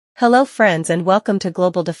Hello friends and welcome to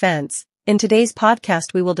Global Defense. In today's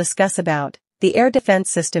podcast we will discuss about the air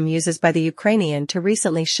defense system uses by the Ukrainian to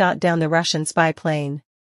recently shot down the Russian spy plane.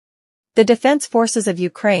 The defense forces of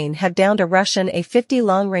Ukraine have downed a Russian A-50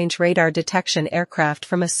 long-range radar detection aircraft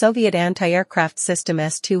from a Soviet anti-aircraft system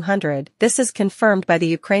S-200. This is confirmed by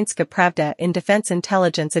the Ukrainska Pravda in Defense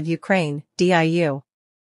Intelligence of Ukraine, DIU.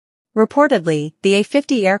 Reportedly, the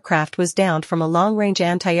A-50 aircraft was downed from a long-range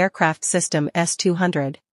anti-aircraft system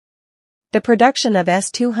S-200. The production of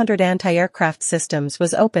S-200 anti-aircraft systems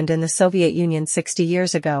was opened in the Soviet Union 60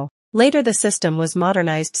 years ago. Later the system was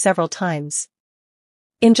modernized several times.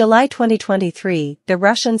 In July 2023, the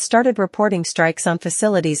Russians started reporting strikes on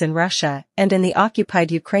facilities in Russia and in the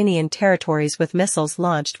occupied Ukrainian territories with missiles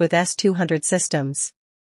launched with S-200 systems.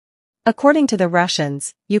 According to the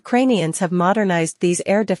Russians, Ukrainians have modernized these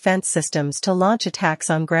air defense systems to launch attacks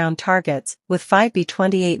on ground targets with 5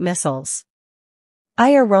 B-28 missiles.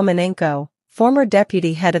 Ihor Romanenko, former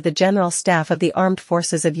deputy head of the General Staff of the Armed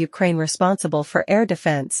Forces of Ukraine responsible for air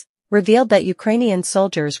defense, revealed that Ukrainian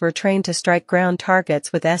soldiers were trained to strike ground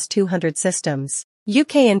targets with S-200 systems.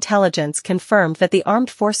 UK intelligence confirmed that the Armed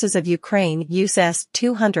Forces of Ukraine use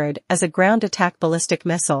S-200 as a ground attack ballistic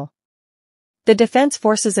missile. The Defense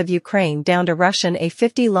Forces of Ukraine downed a Russian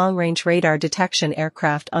A-50 long-range radar detection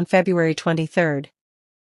aircraft on February 23.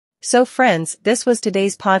 So friends, this was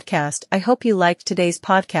today's podcast. I hope you liked today's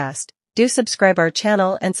podcast. Do subscribe our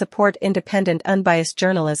channel and support independent unbiased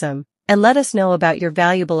journalism, and let us know about your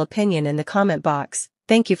valuable opinion in the comment box.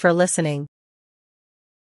 Thank you for listening.